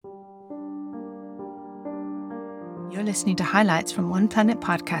You're listening to highlights from One Planet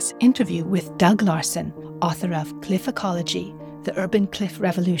Podcast's interview with Doug LARSON, author of Cliff Ecology, The Urban Cliff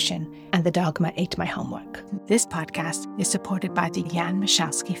Revolution, and The Dogma Ate My Homework. This podcast is supported by the Jan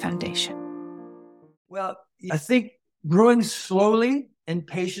Michalski Foundation. Well, I think growing slowly and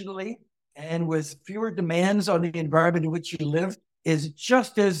patiently and with fewer demands on the environment in which you live is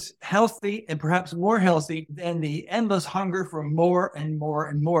just as healthy and perhaps more healthy than the endless hunger for more and more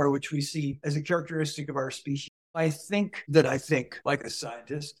and more, which we see as a characteristic of our species. I think like a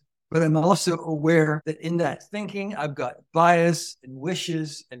scientist, but I'm also aware that in that thinking, I've got bias and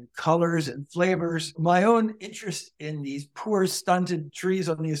wishes and colors and flavors. My own interest in these poor stunted trees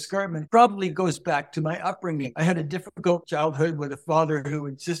on the escarpment probably goes back to my upbringing. I had a difficult childhood with a father who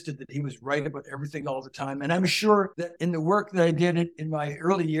insisted that he was right about everything all the time. And I'm sure that in the work that I did in my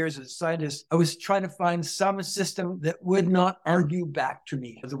early years as a scientist, I was trying to find some system that would not argue back to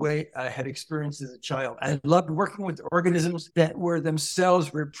me the way I had experienced as a child. I loved working with organisms that were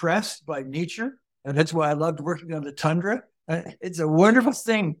themselves repressed by nature. And that's why I loved working on the tundra. It's a wonderful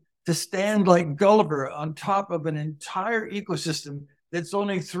thing to stand like Gulliver on top of an entire ecosystem that's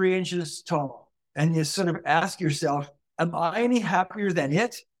only 3 inches tall. And you sort of ask yourself, am I any happier than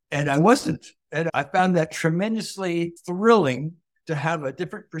it? And I wasn't. And I found that tremendously thrilling to have a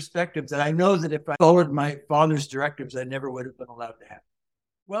different perspective that I know that if I followed my father's directives, I never would have been allowed to have.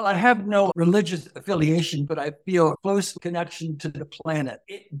 Well, I have no religious affiliation, but I feel a close connection to the planet.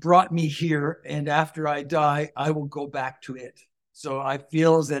 It brought me here, and after I die, I will go back to it. So I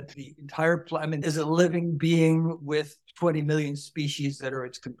feel that the entire planet is a living being with 20 million species that are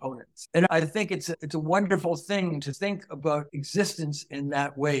its components. And I think it's a wonderful thing to think about existence in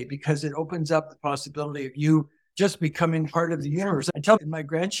that way, because it opens up the possibility of you just becoming part of the universe. I tell my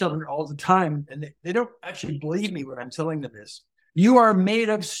grandchildren all the time, and they don't actually believe me when I'm telling them this. You are made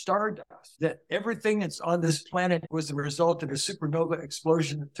of stardust, that everything that's on this planet was the result of a supernova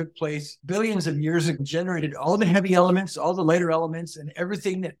explosion that took place billions of years ago, generated all the heavy elements, all the lighter elements, and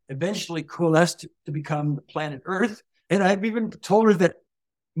everything that eventually coalesced to become the planet Earth. And I've even told her that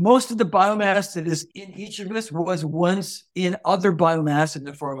most of the biomass that is in each of us was once in other biomass in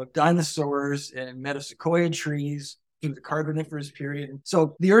the form of dinosaurs and metasequoia trees through the Carboniferous period.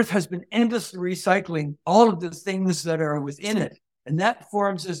 So the Earth has been endlessly recycling all of the things that are within it. And that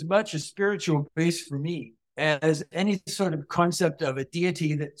forms as much a spiritual base for me as any sort of concept of a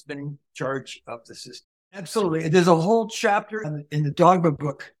deity that's been in charge of the system. Absolutely. There's a whole chapter in the Dogma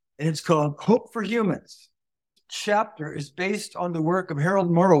book, and it's called Hope for Humans. Chapter is based on the work of Harold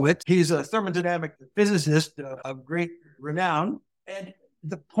Morowitz. He's a thermodynamic physicist of great renown. And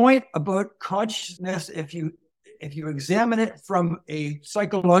the point about consciousness, if you examine it from a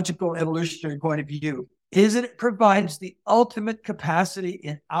psychological evolutionary point of view, is that it provides the ultimate capacity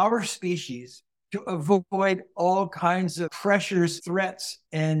in our species to avoid all kinds of pressures, threats,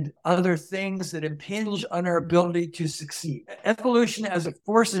 and other things that impinge on our ability to succeed. Evolution as a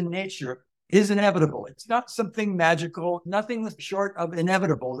force in nature is inevitable. It's not something magical, nothing short of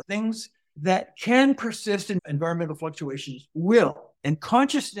inevitable. Things that can persist in environmental fluctuations will. And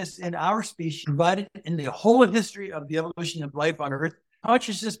consciousness in our species, provided in the whole history of the evolution of life on Earth,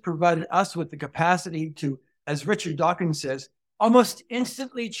 consciousness provided us with the capacity to, as Richard Dawkins says, almost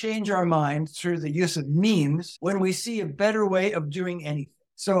instantly change our minds through the use of memes when we see a better way of doing anything.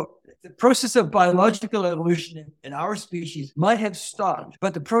 So the process of biological evolution in our species might have stopped,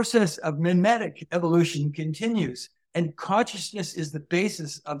 but the process of mimetic evolution continues. And consciousness is the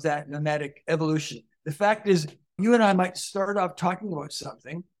basis of that mimetic evolution. The fact is, you and I might start off talking about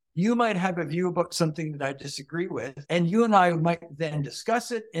something. You might have a view about something that I disagree with, and you and I might then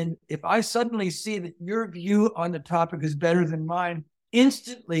discuss it. And if I suddenly see that your view on the topic is better than mine,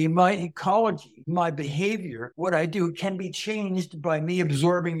 instantly my ecology, my behavior, what I do can be changed by me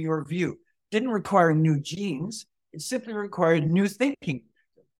absorbing your view. It didn't require new genes. It simply required new thinking.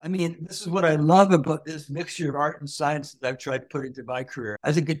 I mean, this is what I love about this mixture of art and science that I've tried to put into my career.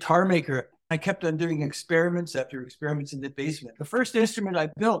 As a guitar maker, I kept on doing experiments after experiments in the basement. The first instrument I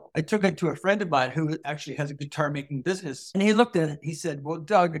built, I took it to a friend of mine who actually has a guitar making business. And he looked at it. He said, well,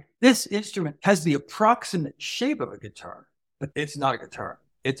 Doug, this instrument has the approximate shape of a guitar, but it's not a guitar.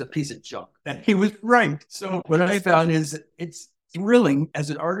 It's a piece of junk. And he was right. So what I found is that it's thrilling as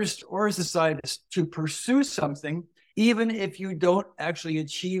an artist or as a scientist to pursue something, even if you don't actually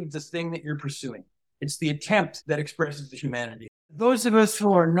achieve the thing that you're pursuing. It's the attempt that expresses the humanity. Those of us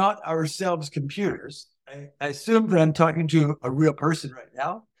who are not ourselves computers, I assume that I'm talking to a real person right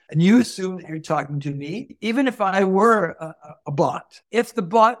now, and you assume that you're talking to me, even if I were a bot. If the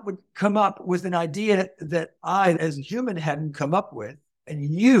bot would come up with an idea that I, as a human, hadn't come up with, and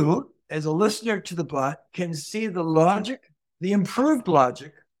you, as a listener to the bot, can see the logic, the improved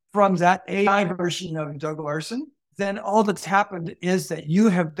logic from that AI version of Doug Larson, then all that's happened is that you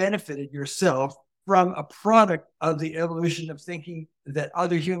have benefited yourself from a product of the evolution of thinking that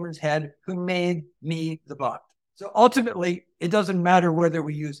other humans had who made me the bot. So ultimately, it doesn't matter whether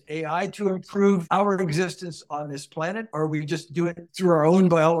we use AI to improve our existence on this planet or we just do it through our own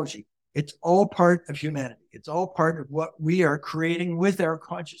biology. It's all part of humanity. It's all part of what we are creating with our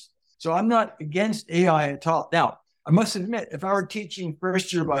consciousness. So I'm not against AI at all. Now, I must admit, if I were teaching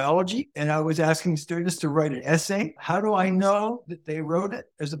first-year biology and I was asking students to write an essay, how do I know that they wrote it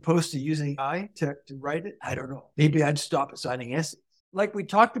as opposed to using AI to write it? I don't know. Maybe I'd stop assigning essays. Like we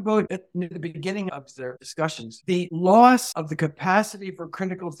talked about at the beginning of their discussions, the loss of the capacity for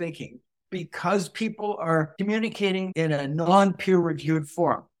critical thinking because people are communicating in a non-peer-reviewed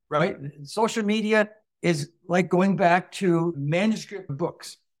form, right? Social media is like going back to manuscript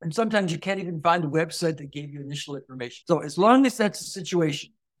books. And sometimes you can't even find a website that gave you initial information. So as long as that's the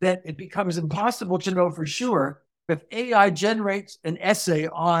situation, that it becomes impossible to know for sure if AI generates an essay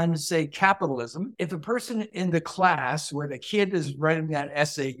on, say, capitalism, if a person in the class where the kid is writing that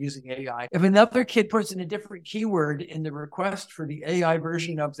essay using AI, if another kid puts in a different keyword in the request for the AI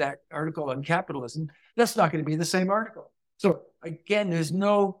version of that article on capitalism, that's not going to be the same article. So again, there's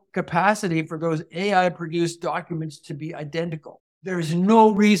no capacity for those AI-produced documents to be identical. There is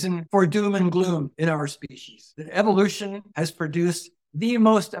no reason for doom and gloom in our species. That evolution has produced the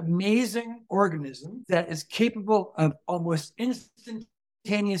most amazing organism that is capable of almost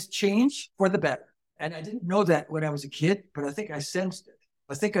instantaneous change for the better. And I didn't know that when I was a kid, but I think I sensed it.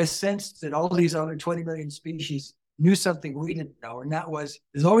 I think I sensed that all these other 20 million species knew something we didn't know. And that was,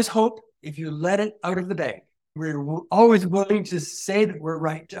 there's always hope if you let it out of the bag. We're always willing to say that we're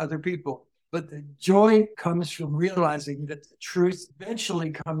right to other people. But the joy comes from realizing that the truth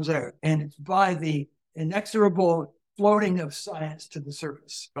eventually comes out. And it's by the inexorable floating of science to the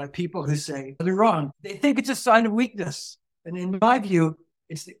surface by people who say they're wrong. They think it's a sign of weakness. And in my view,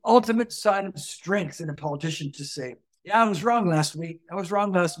 it's the ultimate sign of strength in a politician to say, yeah, I was wrong last week. I was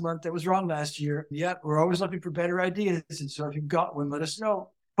wrong last month. I was wrong last year. Yeah, we're always looking for better ideas. And so if you've got one, let us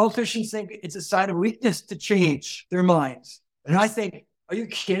know. Politicians think it's a sign of weakness to change their minds. And I think, are you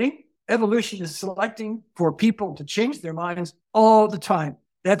kidding? Evolution is selecting for people to change their minds all the time.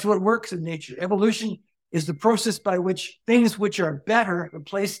 That's what works in nature. Evolution is the process by which things which are better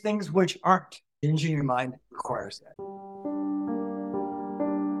replace things which aren't. Changing your mind requires that.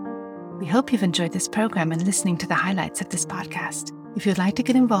 We hope you've enjoyed this program and listening to the highlights of this podcast. If you'd like to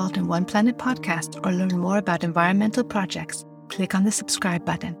get involved in One Planet Podcast or learn more about environmental projects, click on the subscribe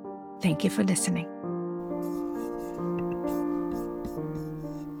button. Thank you for listening.